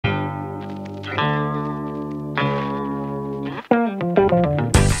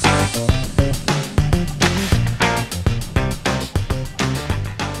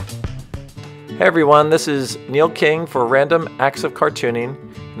Hey everyone, this is Neil King for Random Acts of Cartooning,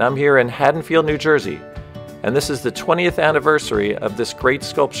 and I'm here in Haddonfield, New Jersey. And this is the 20th anniversary of this great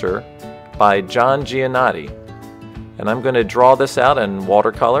sculpture by John Giannotti. And I'm going to draw this out in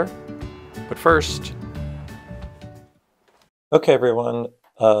watercolor. But first... Okay everyone,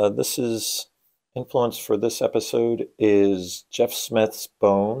 this is influence for this episode is Jeff Smith's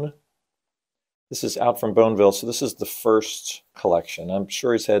Bone. This is out from Boneville, so this is the first collection. I'm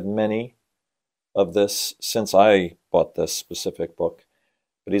sure he's had many of this since I bought this specific book,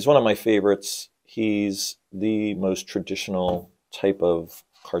 but he's one of my favorites. He's the most traditional type of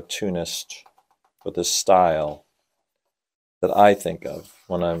cartoonist with this style that I think of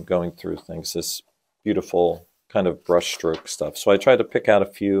when I'm going through things, this beautiful kind of brushstroke stuff. So I tried to pick out a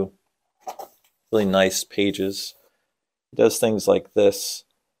few really nice pages. He does things like this,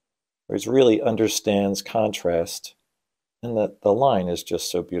 where he really understands contrast. And the line is just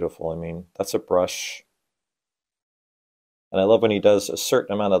so beautiful. I mean, that's a brush. And I love when he does a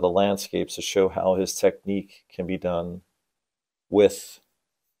certain amount of the landscapes to show how his technique can be done with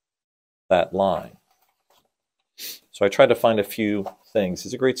that line. So I tried to find a few things.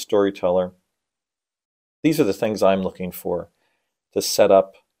 He's a great storyteller. These are the things I'm looking for to set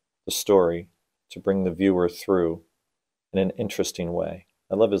up the story, to bring the viewer through in an interesting way.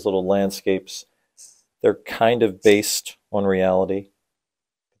 I love his little landscapes. They're kind of based on reality.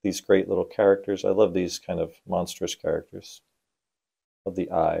 These great little characters. I love these kind of monstrous characters. Love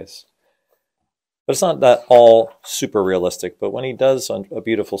the eyes. But it's not that all super realistic, but when he does a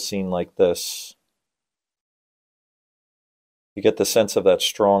beautiful scene like this, you get the sense of that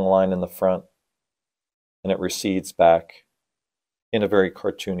strong line in the front, and it recedes back in a very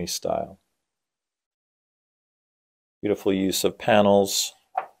cartoony style. Beautiful use of panels.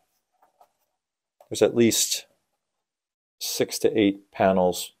 There's at least 6 to 8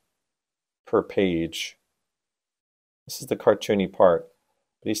 panels per page. This is the cartoony part,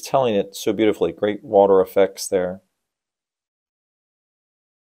 but he's telling it so beautifully. Great water effects there.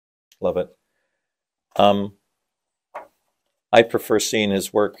 Love it. I prefer seeing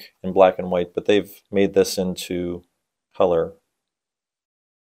his work in black and white, but they've made this into color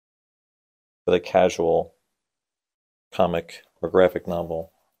for the casual comic or graphic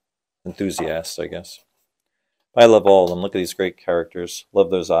novel enthusiast, I guess. I love all of them. Look at these great characters.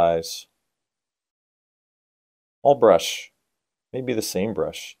 Love those eyes. All brush. Maybe the same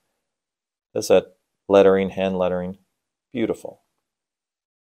brush. There's that lettering, hand lettering. Beautiful.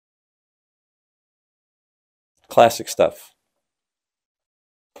 Classic stuff.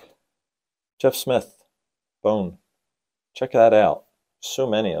 Jeff Smith, Bone. Check that out. So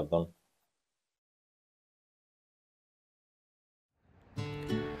many of them.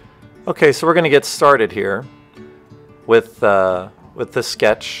 Okay, so we're going to get started here with the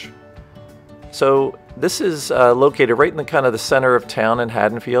sketch. So this is located right in the kind of the center of town in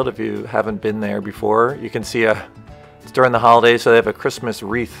Haddonfield. If you haven't been there before, you can see it's during the holidays, so they have a Christmas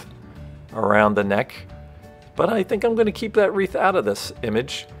wreath around the neck. But I think I'm going to keep that wreath out of this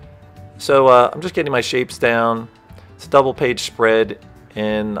image. So I'm just getting my shapes down. It's a double-page spread,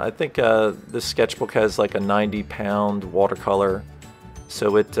 and I think this sketchbook has like a 90-pound watercolor.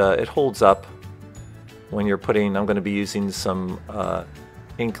 So it holds up when you're putting, I'm going to be using some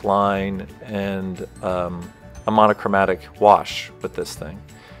ink line and a monochromatic wash with this thing.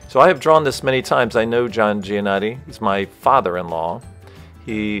 So I have drawn this many times. I know John Giannotti. He's my father-in-law.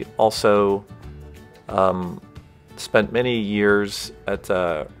 He also spent many years at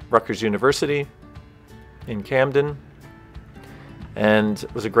Rutgers University in Camden and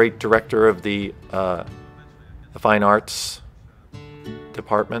was a great director of the Fine Arts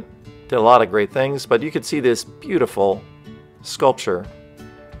department. Did a lot of great things, but you could see this beautiful sculpture,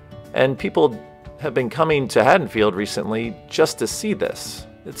 and people have been coming to Haddonfield recently just to see this.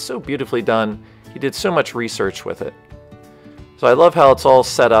 It's so beautifully done. He did so much research with it. So I love how it's all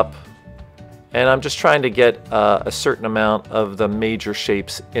set up, and I'm just trying to get a certain amount of the major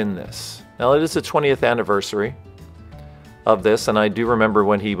shapes in this. Now it is the 20th anniversary of this, and I do remember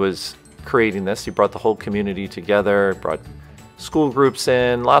when he was creating this, he brought the whole community together, brought school groups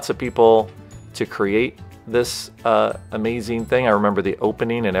in, lots of people to create this amazing thing. I remember the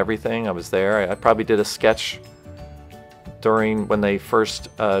opening and everything. I was there. I probably did a sketch during when they first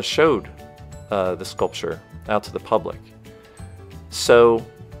showed the sculpture out to the public. So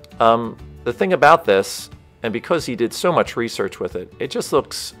the thing about this, and because he did so much research with it, it just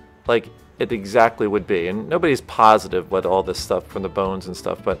looks like it exactly would be. And nobody's positive what all this stuff from the bones and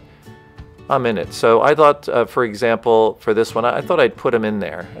stuff, but I'm in it. So I thought, for example, for this one, I thought I'd put him in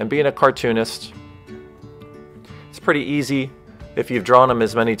there. And being a cartoonist, it's pretty easy if you've drawn him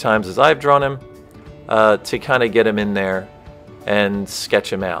as many times as I've drawn him. to kind of get him in there and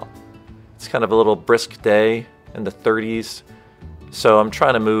sketch him out. It's kind of a little brisk day in the 30s, so I'm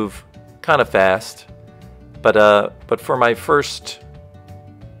trying to move kind of fast. But for my first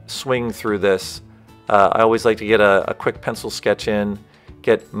swing through this, I always like to get a quick pencil sketch in,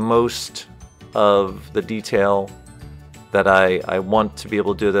 get most of the detail that I want to be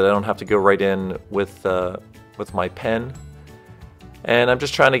able to do, that I don't have to go right in with my pen. And I'm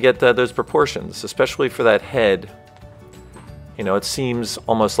just trying to get those proportions, especially for that head. You know, it seems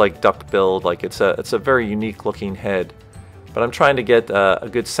almost like duck-billed, like it's a very unique looking head. But I'm trying to get a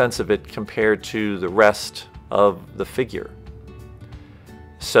good sense of it compared to the rest of the figure.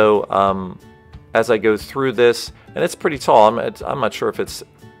 So as I go through this, and it's pretty tall, I'm not sure if it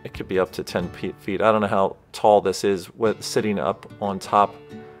could be up to 10 feet. I don't know how tall this is sitting up on top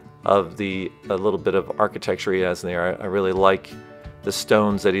of a little bit of architecture he has in there. I really like the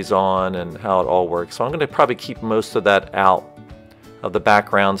stones that he's on and how it all works. So I'm going to probably keep most of that out of the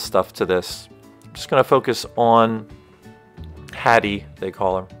background stuff to this. I'm just going to focus on Hattie, they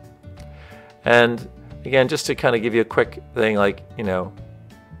call her. And again, just to kind of give you a quick thing, like, you know,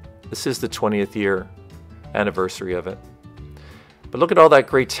 this is the 20th year anniversary of it. But look at all that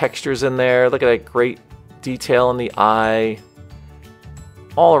great textures in there. Look at that great detail in the eye.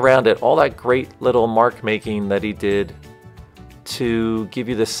 All around it, all that great little mark making that he did to give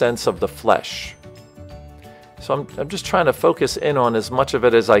you the sense of the flesh. So I'm just trying to focus in on as much of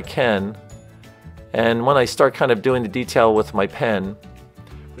it as I can. And when I start kind of doing the detail with my pen,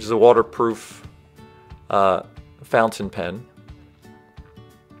 which is a waterproof fountain pen,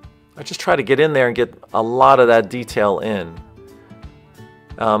 I just try to get in there and get a lot of that detail in.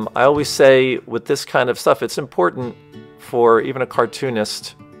 I always say with this kind of stuff, it's important for even a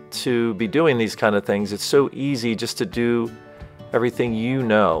cartoonist to be doing these kind of things. It's so easy just to do everything you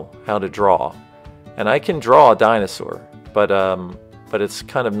know how to draw. And I can draw a dinosaur, but it's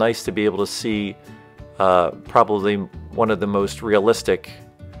kind of nice to be able to see probably one of the most realistic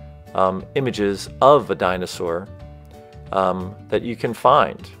images of a dinosaur that you can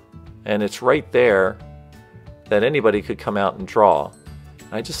find. And it's right there that anybody could come out and draw.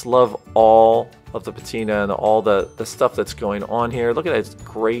 I just love all of the patina and all the stuff that's going on here. Look at that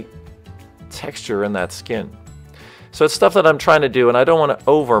great texture in that skin. So it's stuff that I'm trying to do, and I don't want to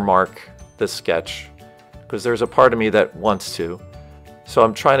overmark this sketch because there's a part of me that wants to. So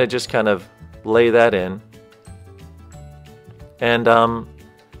I'm trying to just kind of lay that in. And I'm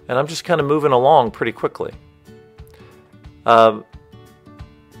just kind of moving along pretty quickly. The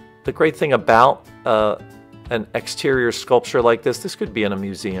great thing about an exterior sculpture like this could be in a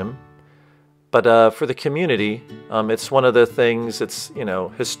museum, but for the community, it's one of the things. It's, you know,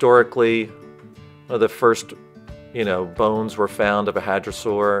 historically one of the first, you know, bones were found of a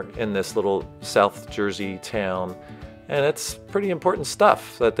hadrosaur in this little South Jersey town, and it's pretty important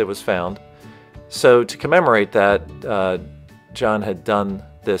stuff that was found. So to commemorate that, John had done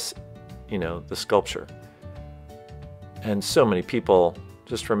this, you know, the sculpture, and so many people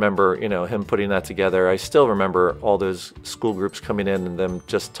just remember, you know, him putting that together. I still remember all those school groups coming in and them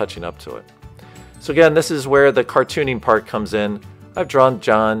just touching up to it. So again, this is where the cartooning part comes in. I've drawn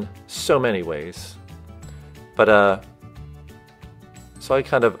John so many ways, but so I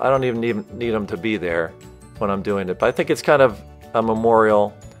don't even need him to be there when I'm doing it. But I think it's kind of a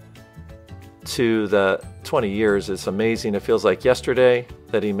memorial to the 20 years. It's amazing. It feels like yesterday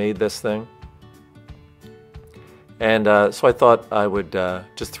that he made this thing. And so I thought I would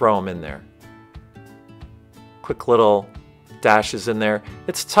just throw them in there. Quick little dashes in there.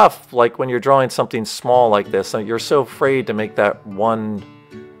 It's tough, like when you're drawing something small like this, you're so afraid to make that one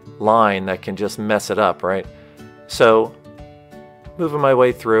line that can just mess it up, right? So moving my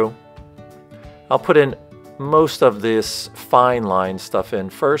way through, I'll put in most of this fine line stuff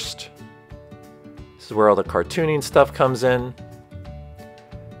in first. This is where all the cartooning stuff comes in.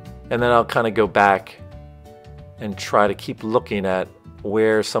 And then I'll kind of go back and try to keep looking at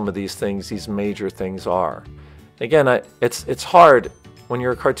where some of these things, these major things are. Again, it's hard when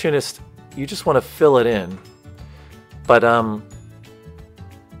you're a cartoonist. You just want to fill it in. But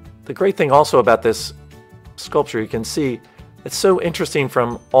the great thing also about this sculpture, you can see it's so interesting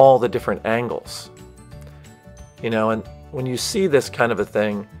from all the different angles. You know, and when you see this kind of a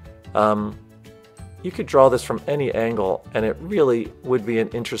thing, you could draw this from any angle, and it really would be an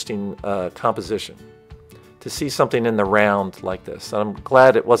interesting composition. To see something in the round like this. And I'm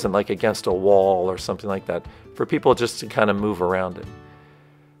glad it wasn't like against a wall or something like that, for people just to kind of move around it.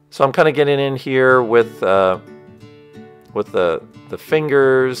 So I'm kind of getting in here with the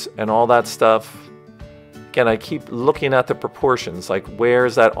fingers and all that stuff. Again, I keep looking at the proportions, like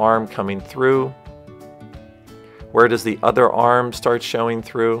where's that arm coming through? Where does the other arm start showing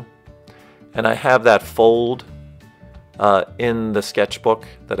through? And I have that fold in the sketchbook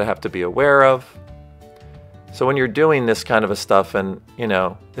that I have to be aware of. So when you're doing this kind of a stuff, and you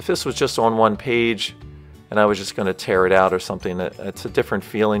know, if this was just on one page and I was just going to tear it out or something, it's a different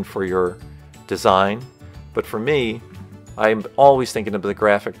feeling for your design. But for me, I'm always thinking of the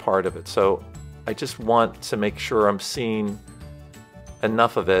graphic part of it. So I just want to make sure I'm seeing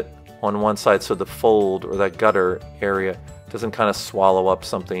enough of it on one side so the fold or that gutter area doesn't kind of swallow up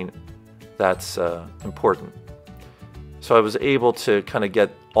something that's important. So I was able to kind of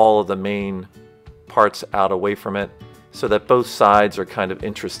get all of the main parts out away from it so that both sides are kind of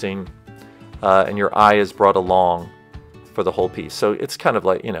interesting and your eye is brought along for the whole piece. So it's kind of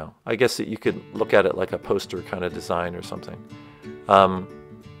like, you know, I guess that you could look at it like a poster kind of design or something.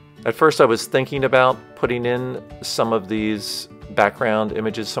 At first I was thinking about putting in some of these background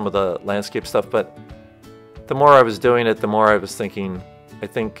images, some of the landscape stuff, but the more I was doing it, the more I was thinking, I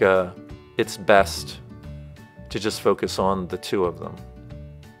think it's best to just focus on the two of them.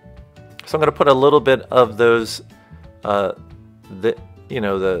 So I'm going to put a little bit of those, the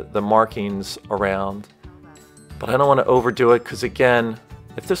markings around, but I don't want to overdo it because, again,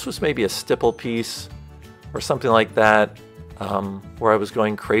 if this was maybe a stipple piece or something like that, where I was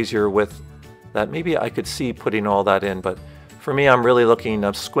going crazier with that, maybe I could see putting all that in. But for me, I'm really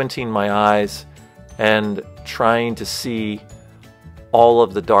I'm squinting my eyes and trying to see all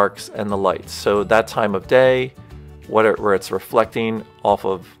of the darks and the lights. So that time of day, where it's reflecting off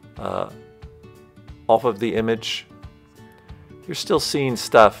of the image, you're still seeing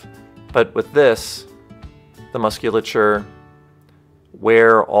stuff. But with this, the musculature,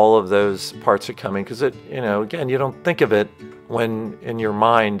 where all of those parts are coming, because it, you know, again, you don't think of it when in your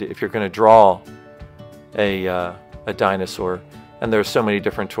mind if you're going to draw a dinosaur, and there's so many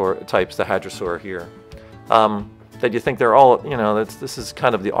different types, the Hadrosaur here, that you think they're all, you know, this is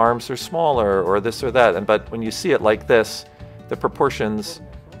kind of the arms are smaller or this or that, but when you see it like this, the proportions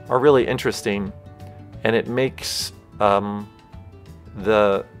are really interesting, and it makes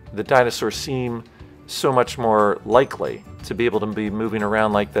the dinosaur seem so much more likely to be able to be moving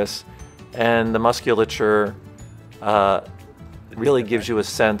around like this, and the musculature really gives you a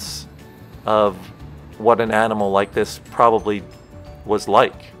sense of what an animal like this probably was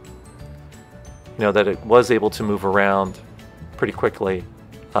like. You know, that it was able to move around pretty quickly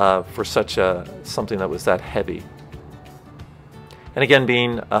for such something that was that heavy. And again,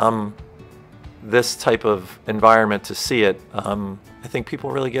 being this type of environment, to see it, I think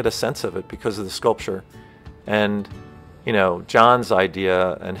people really get a sense of it because of the sculpture. And, you know, John's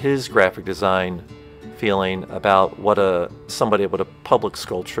idea and his graphic design feeling about what somebody with a public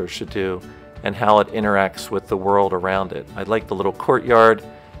sculpture should do and how it interacts with the world around it. I like the little courtyard.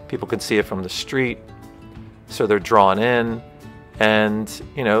 People can see it from the street, so they're drawn in. And,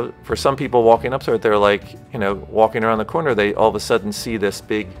 you know, for some people walking up to it, they're like, you know, walking around the corner, they all of a sudden see this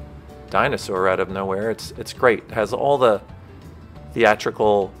big dinosaur out of nowhere. It's great. It has all the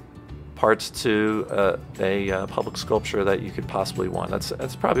theatrical parts to a public sculpture that you could possibly want.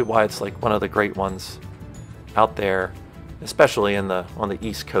 That's probably why it's like one of the great ones out there, especially on the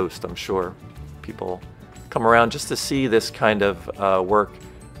East Coast. I'm sure people come around just to see this kind of work,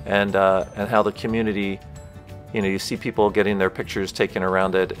 and how the community, you know, you see people getting their pictures taken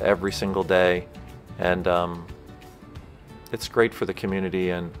around it every single day, and it's great for the community.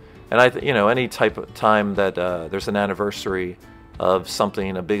 And you know, any type of time that there's an anniversary of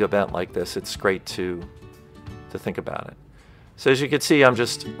something, a big event like this, it's great to think about it. So as you can see, I'm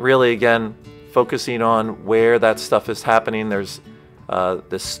just really, again, focusing on where that stuff is happening. There's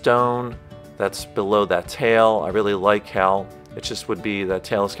this stone that's below that tail. I really like how it just would be, that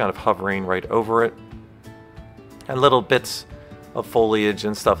tail is kind of hovering right over it. And little bits of foliage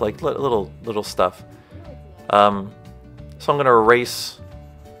and stuff, like little stuff. So I'm going to erase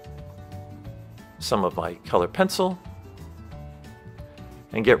some of my color pencil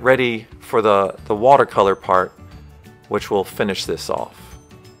and get ready for the watercolor part, which will finish this off.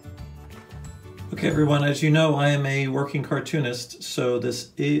 Okay, everyone, as you know, I am a working cartoonist, so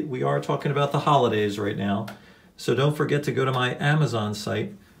we are talking about the holidays right now. So don't forget to go to my Amazon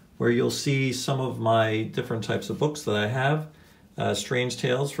site, where you'll see some of my different types of books that I have. Strange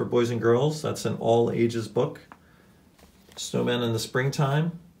Tales for Boys and Girls, that's an all ages book. Snowmen in the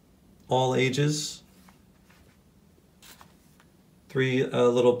Springtime, all ages. 3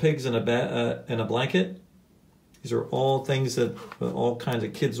 little pigs in a blanket. These are all things that all kinds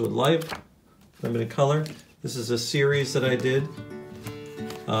of kids would like. Limited color. This is a series that I did.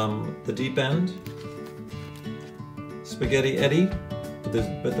 The Deep End. Spaghetti Eddie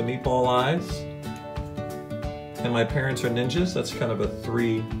with the meatball eyes. and my parents are ninjas. That's kind of a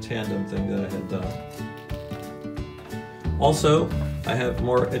three tandem thing that I had done. Also, I have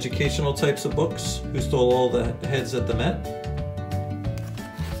more educational types of books. Who Stole All the Heads at the Met?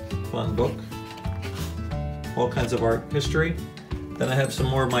 Fun book. All kinds of art history. Then I have some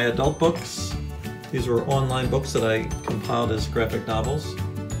more of my adult books. These were online books that I compiled as graphic novels.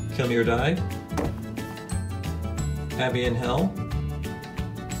 Kill Me or Die, Abby in Hell,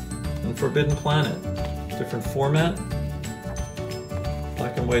 and Forbidden Planet. Different format,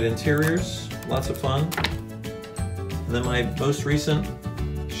 black and white interiors, lots of fun. And then my most recent,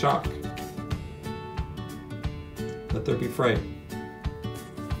 Shock, Let There Be Fright.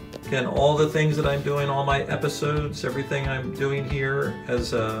 Again, all the things that I'm doing, all my episodes, everything I'm doing here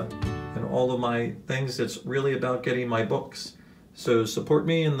and all of my things, it's really about getting my books. So support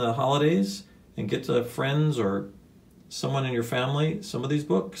me in the holidays and get to friends or someone in your family some of these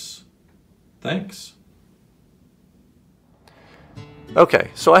books. Thanks.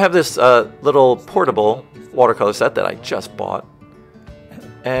 Okay, so I have this little portable watercolor set that I just bought,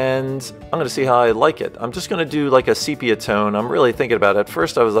 and I'm going to see how I like it. I'm just going to do like a sepia tone. I'm really thinking about it. At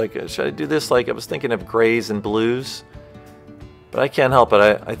first I was like, should I do this? Like I was thinking of grays and blues, but I can't help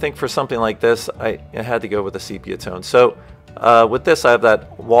it. I think for something like this, I had to go with a sepia tone. So with this, I have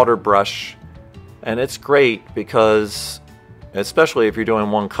that water brush, and it's great because, especially if you're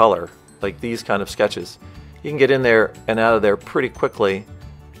doing one color, like these kind of sketches, you can get in there and out of there pretty quickly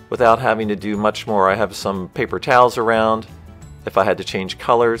without having to do much more. I have some paper towels around if I had to change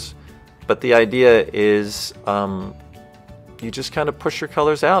colors, but the idea is you just kind of push your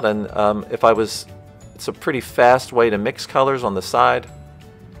colors out, and it's a pretty fast way to mix colors on the side,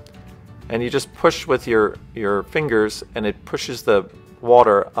 and you just push with your fingers and it pushes the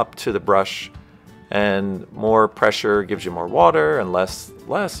water up to the brush, and more pressure gives you more water and less,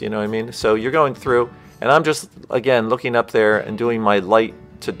 you know what I mean? So you're going through, and I'm just, again, looking up there and doing my light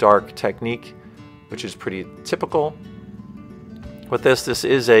to dark technique, which is pretty typical. With this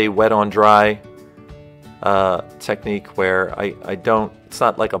is a wet on dry technique where I don't, it's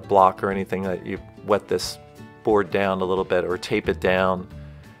not like a block or anything that you wet this board down a little bit or tape it down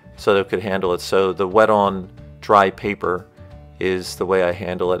so that it could handle it. So the wet on dry paper is the way I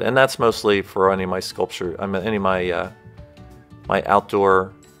handle it, and that's mostly for any of my sculpture, any of my my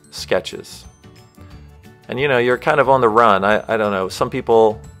outdoor sketches. And you know, you're kind of on the run. I don't know, some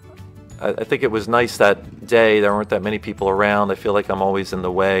people, I think it was nice that day there weren't that many people around. I feel like I'm always in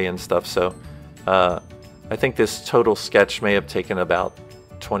the way and stuff, so I think this total sketch may have taken about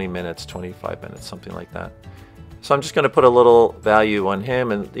 20 minutes, 25 minutes, something like that. So I'm just going to put a little value on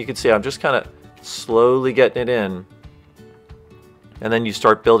him, and you can see I'm just kind of slowly getting it in, and then you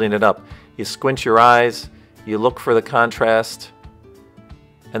start building it up. You squint your eyes, you look for the contrast,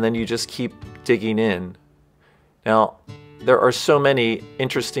 and then you just keep digging in. Now, there are so many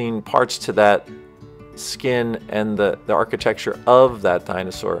interesting parts to that skin and the architecture of that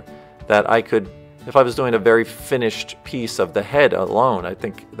dinosaur that I could, if I was doing a very finished piece of the head alone, I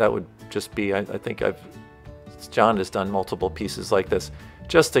think that would just be, I think John has done multiple pieces like this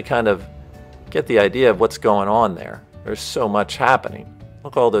just to kind of get the idea of what's going on there. There's so much happening.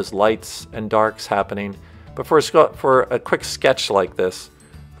 Look at all those lights and darks happening. But for a quick sketch like this,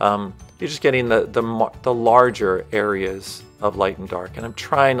 you're just getting the larger areas of light and dark. And I'm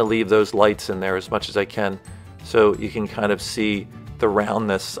trying to leave those lights in there as much as I can so you can kind of see the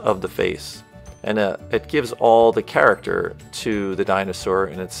roundness of the face. And it gives all the character to the dinosaur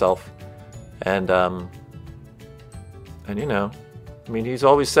in itself. And you know, I mean, he's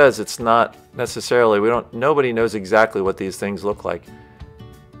always says it's not necessarily, nobody knows exactly what these things look like.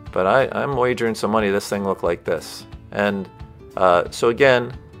 But I'm wagering some money this thing looked like this. And so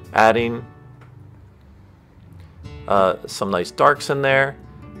again, adding some nice darks in there.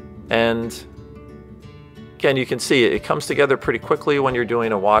 And again, you can see it comes together pretty quickly when you're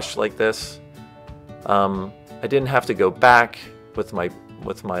doing a wash like this. I didn't have to go back with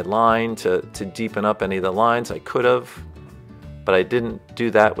my line to deepen up any of the lines. I could have, but I didn't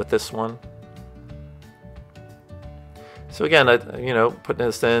do that with this one. So again, you know, putting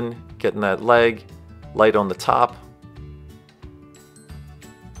this in, getting that leg, light on the top.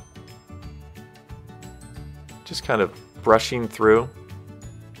 Just kind of brushing through.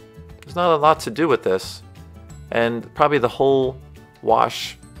 There's not a lot to do with this, and probably the whole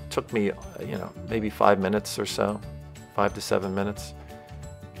wash took me, you know, maybe 5 minutes or so, 5 to 7 minutes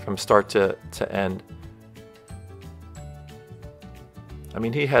from start to end. I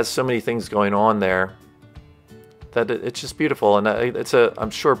mean, he has so many things going on there that it's just beautiful, and I'm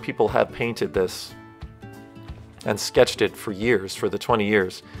sure people have painted this and sketched it for years, for the 20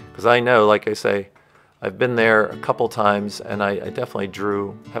 years, because I know, like I say, I've been there a couple times, and I definitely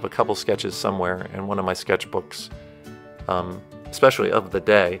have a couple sketches somewhere in one of my sketchbooks, especially of the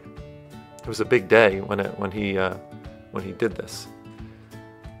day. It was a big day when he did this.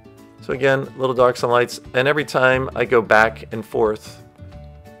 So again, little darks and lights, and every time I go back and forth,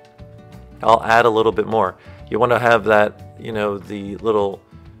 I'll add a little bit more. You want to have that, you know, the little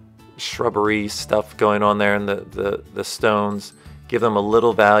shrubbery stuff going on there, and the stones, give them a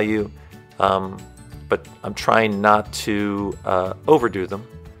little value, but I'm trying not to overdo them,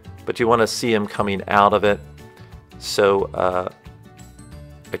 but you want to see them coming out of it, so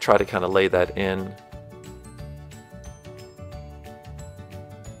I try to kind of lay that in.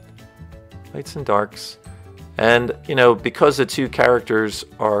 Lights and darks. And, you know, because the two characters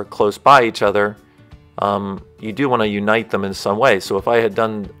are close by each other, you do want to unite them in some way. So if I had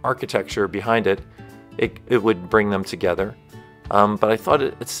done architecture behind it, it would bring them together. But I thought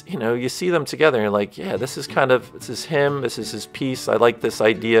it's, you know, you see them together and you're like, yeah, this is him, this is his piece. I like this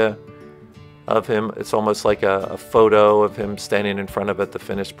idea of him. It's almost like a photo of him standing in front of it, the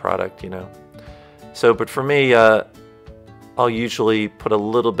finished product, you know. So, but for me, I'll usually put a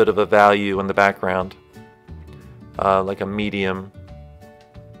little bit of a value in the background, like a medium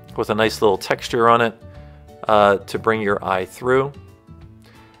with a nice little texture on it to bring your eye through.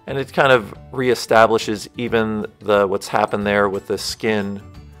 And it kind of reestablishes even what's happened there with the skin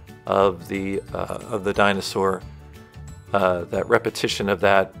of the dinosaur. That repetition of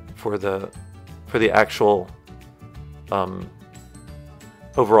that for the actual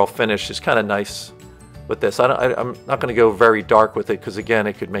overall finish is kind of nice with this. I'm not going to go very dark with it because again,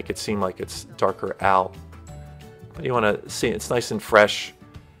 it could make it seem like it's darker out. But you want to see it's nice and fresh.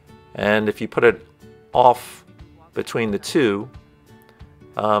 And if you put it off between the two,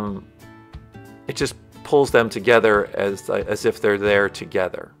 it just pulls them together as if they're there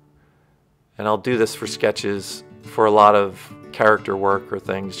together. And I'll do this for sketches, for a lot of character work or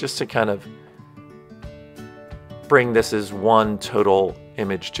things, just to kind of bring this as one total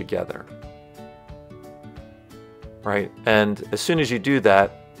image together. Right? And as soon as you do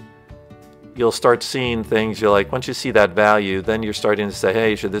that, you'll start seeing things. You're like, once you see that value, then you're starting to say,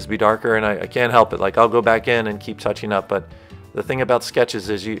 hey, should this be darker? And I can't help it. Like, I'll go back in and keep touching up. But the thing about sketches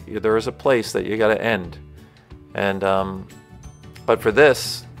is there is a place that you got to end. And but for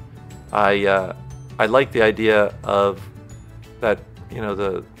this, I like the idea of that, you know,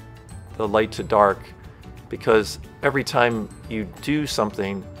 the light to dark, because every time you do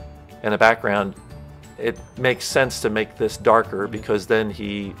something in a background, it makes sense to make this darker, because then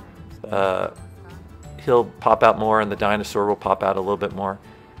he'll pop out more and the dinosaur will pop out a little bit more.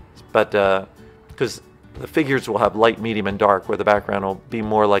 But because the figures will have light, medium, and dark, where the background will be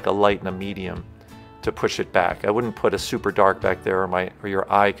more like a light and a medium to push it back. I wouldn't put a super dark back there, or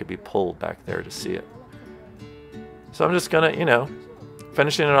your eye could be pulled back there to see it. So I'm just gonna, you know,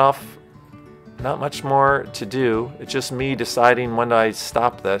 finishing it off. Not much more to do. It's just me deciding when I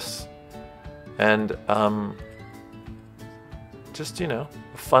stop this. And just, you know,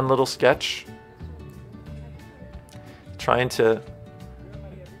 a fun little sketch. Trying to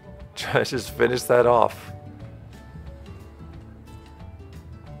just finish that off.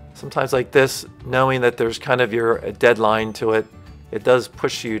 Sometimes like this, knowing that there's kind of a deadline to it, it does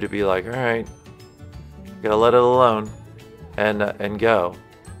push you to be like, all right, gotta let it alone and go.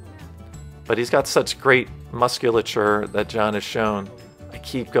 But he's got such great musculature that John has shown. I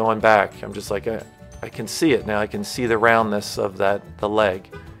keep going back. I'm just like, I can see it now. I can see the roundness of the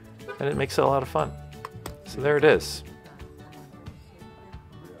leg, and it makes it a lot of fun. So there it is.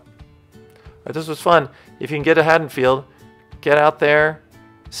 Right, this was fun. If you can get to Haddonfield, get out there,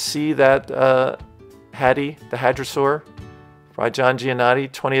 see that the Hadrosaur by John Giannotti,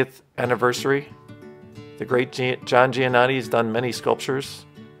 20th anniversary. The great John Giannotti has done many sculptures.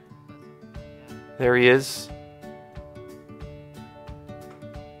 There he is.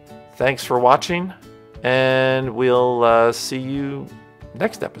 Thanks for watching, and we'll see you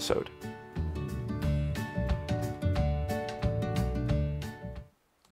next episode.